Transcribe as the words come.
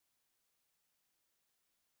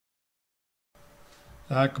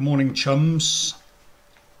Good morning, chums.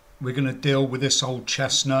 We're going to deal with this old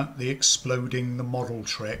chestnut, the exploding the model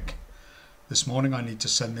trick. This morning I need to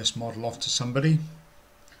send this model off to somebody.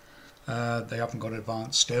 They haven't got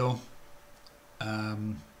advanced still.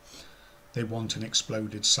 They want an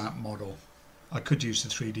exploded SAP model. I could use the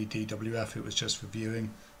 3D DWF if it was just for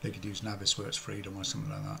viewing. They could use Navisworks Freedom or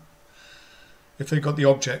something like that. If they've got the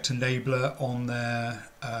object enabler on their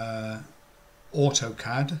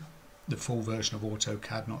AutoCAD, the full version of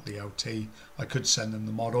AutoCAD, not the LT, I could send them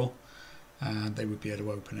the model and they would be able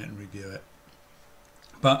to open it and review it.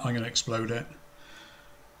 But I'm going to explode it.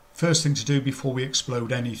 First thing to do before we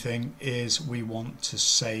explode anything is we want to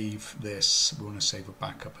save this. We want to save a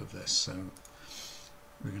backup of this. So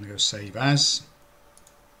we're going to go save as,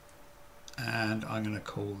 and I'm going to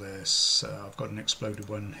call this, I've got an exploded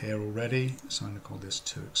one here already, so I'm going to call this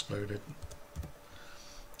to exploded,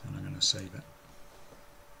 and I'm going to save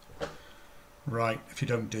it. Right, if you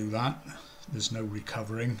don't do that, there's no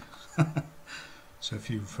recovering. So if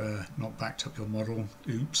you've not backed up your model,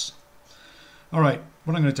 oops. Alright,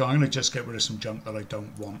 what I'm going to do, I'm going to just get rid of some junk that I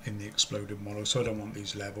don't want in the exploded model. So I don't want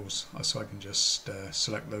these levels, so I can just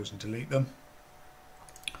select those and delete them.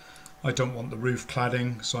 I don't want the roof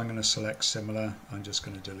cladding, so I'm going to select similar. I'm just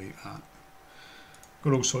going to delete that.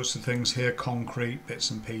 Got all sorts of things here, concrete,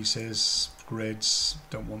 bits and pieces, grids,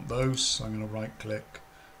 don't want those. So I'm going to right click,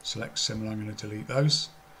 select similar, I'm going to delete those.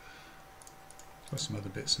 Got some other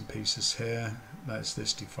bits and pieces here.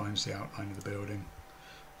 This defines the outline of the building.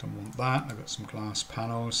 Don't want that. I've got some glass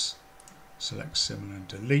panels. Select similar and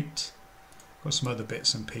delete. Got some other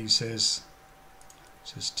bits and pieces. It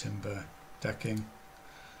says timber decking.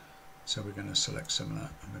 So we're going to select similar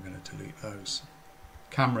and we're going to delete those.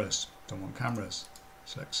 Cameras. Don't want cameras.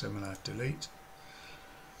 Select similar, delete.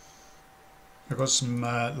 I've got some,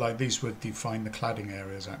 like these would define the cladding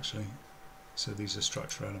areas actually. So these are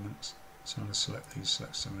structure elements. So I'm going to select these,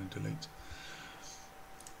 select similar and delete.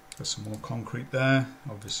 Got some more concrete there.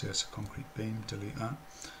 Obviously it's a concrete beam, delete that.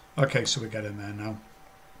 Okay, so we're getting there now.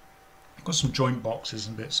 I've got some joint boxes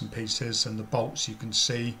and bits and pieces, and the bolts you can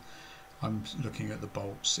see. I'm looking at the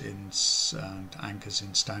bolts and anchors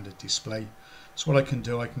in standard display. So what I can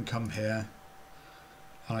do, I can come here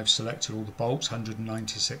and I've selected all the bolts,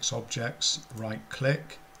 196 objects, right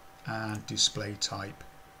click and display type.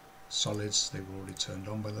 Solids, they were already turned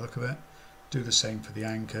on by the look of it. Do the same for the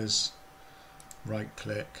anchors, right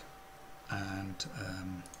click and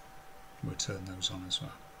we'll turn those on as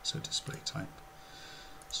well. So display type,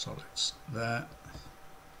 solids there.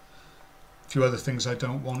 A few other things I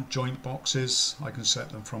don't want, joint boxes, I can set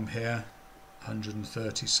them from here.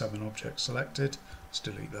 137 objects selected, let's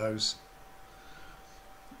delete those.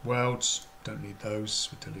 Welds, don't need those,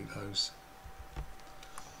 we'll delete those.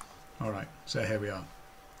 Alright, so here we are.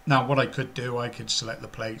 Now what I could do, I could select the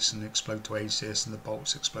plates and explode to ACIS, and the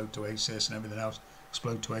bolts explode to ACIS, and everything else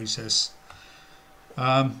explode to ACIS.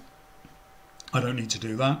 I don't need to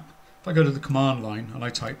do that. If I go to the command line and I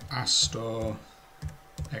type astor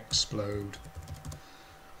explode,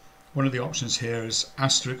 one of the options here is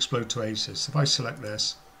astor explode to ACIS. If I select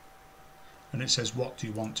this and it says what do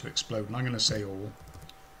you want to explode, and I'm going to say all.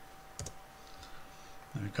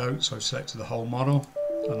 There we go, so I've selected the whole model.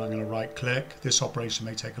 And I'm going to right click. This operation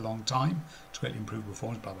may take a long time to greatly improve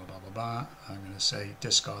performance, blah blah blah blah blah. I'm going to say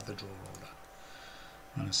discard the draw order.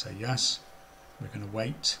 I'm going to say yes. We're going to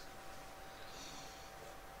wait.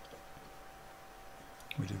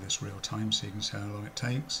 We do this real time so you can see how long it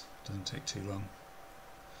takes. It doesn't take too long.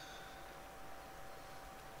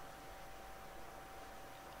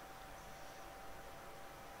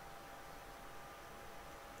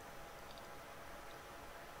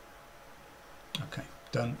 Okay,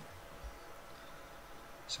 done.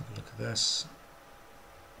 Let's have a look at this.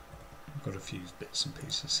 I've got a few bits and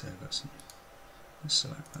pieces here. Let's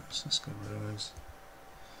select those. Let's get rid of those.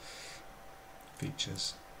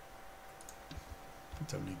 Features.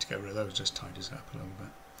 Don't need to get rid of those, just tidies it up a little bit.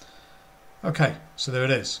 Okay, so there it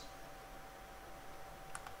is.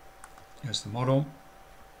 Here's the model.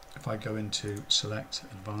 If I go into select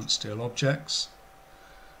advanced steel objects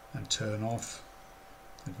and turn off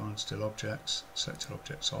advanced steel objects, selected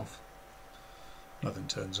objects off, nothing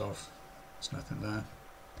turns off, there's nothing there.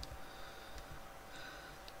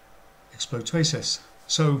 Explode to ACIS.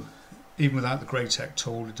 So even without the grey tech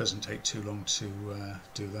tool, it doesn't take too long to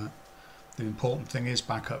do that. The important thing is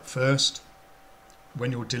back up first.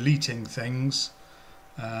 When you're deleting things,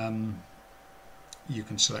 you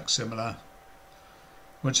can select similar.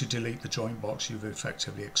 Once you delete the joint box, you've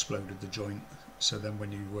effectively exploded the joint. So then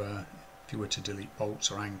when you if you were to delete bolts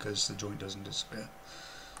or anchors, the joint doesn't disappear.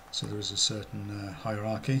 So there is a certain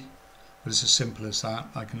hierarchy. But it's as simple as that.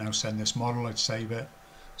 I can now send this model, I'd save it,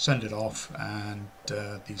 send it off, and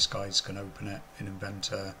these guys can open it in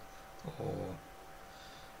Inventor or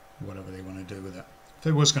whatever they want to do with it. If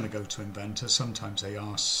it was going to go to Inventor, sometimes they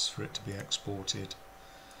ask for it to be exported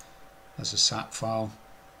as a SAT file,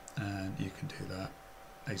 and you can do that.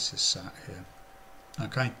 ACIS SAT here.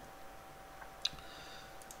 Okay.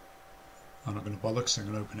 I'm not going to bother because I'm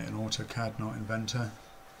going to open it in AutoCAD, not Inventor.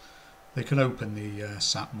 They can open the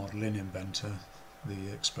SAT model in Inventor,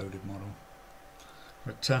 the exploded model.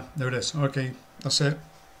 But there it is. Okay, that's it.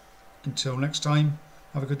 Until next time,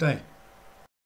 have a good day.